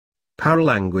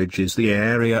Paralanguage is the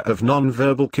area of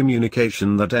nonverbal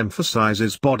communication that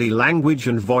emphasizes body language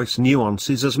and voice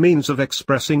nuances as means of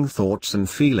expressing thoughts and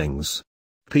feelings.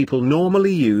 People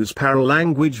normally use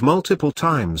paralanguage multiple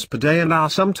times per day and are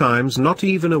sometimes not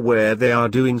even aware they are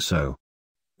doing so.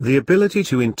 The ability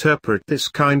to interpret this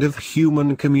kind of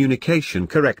human communication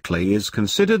correctly is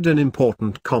considered an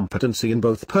important competency in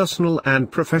both personal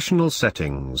and professional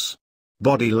settings.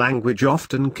 Body language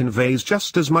often conveys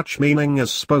just as much meaning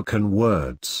as spoken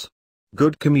words.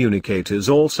 Good communicators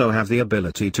also have the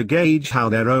ability to gauge how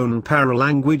their own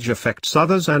paralanguage affects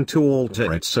others and to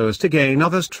alter it so as to gain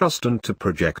others' trust and to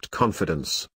project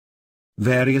confidence.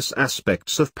 Various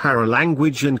aspects of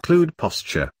paralanguage include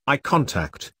posture, eye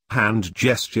contact, hand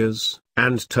gestures,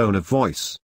 and tone of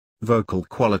voice. Vocal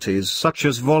qualities such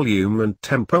as volume and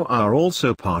tempo are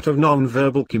also part of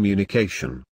nonverbal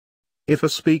communication. If a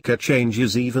speaker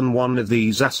changes even one of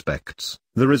these aspects,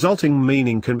 the resulting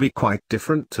meaning can be quite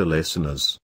different to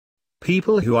listeners.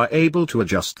 People who are able to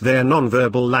adjust their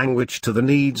nonverbal language to the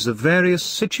needs of various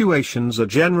situations are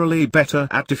generally better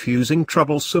at diffusing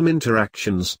troublesome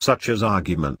interactions such as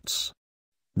arguments.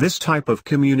 This type of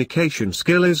communication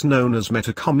skill is known as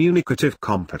metacommunicative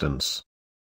competence.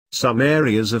 Some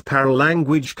areas of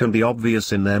paralanguage can be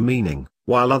obvious in their meaning,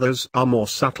 while others are more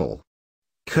subtle.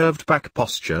 Curved back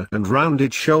posture and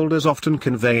rounded shoulders often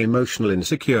convey emotional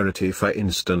insecurity, for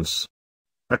instance.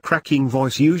 A cracking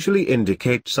voice usually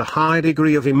indicates a high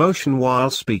degree of emotion while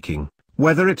speaking,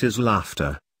 whether it is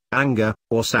laughter, anger,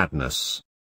 or sadness.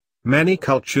 Many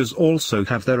cultures also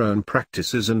have their own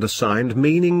practices and assigned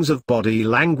meanings of body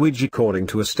language according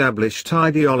to established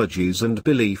ideologies and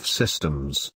belief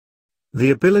systems.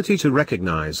 The ability to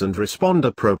recognize and respond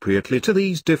appropriately to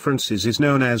these differences is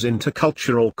known as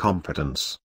intercultural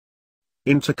competence.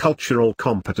 Intercultural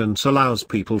competence allows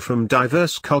people from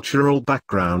diverse cultural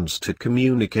backgrounds to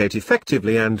communicate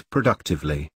effectively and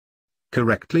productively.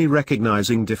 Correctly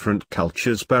recognizing different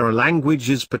cultures' paralanguage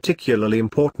is particularly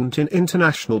important in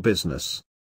international business.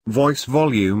 Voice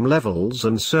volume levels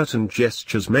and certain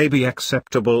gestures may be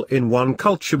acceptable in one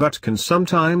culture but can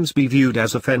sometimes be viewed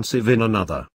as offensive in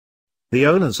another. The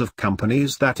owners of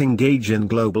companies that engage in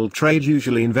global trade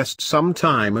usually invest some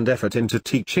time and effort into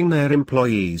teaching their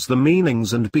employees the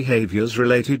meanings and behaviors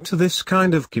related to this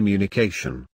kind of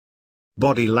communication.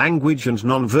 Body language and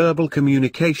nonverbal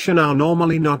communication are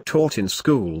normally not taught in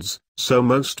schools, so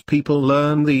most people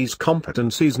learn these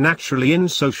competencies naturally in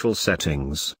social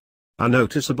settings. A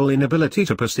noticeable inability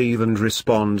to perceive and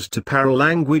respond to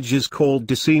paralanguage is called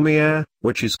dysemia,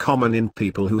 which is common in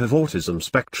people who have autism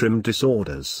spectrum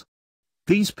disorders.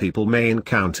 These people may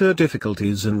encounter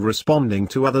difficulties in responding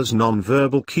to others'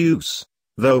 nonverbal cues,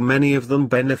 though many of them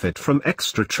benefit from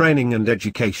extra training and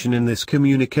education in this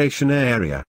communication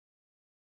area.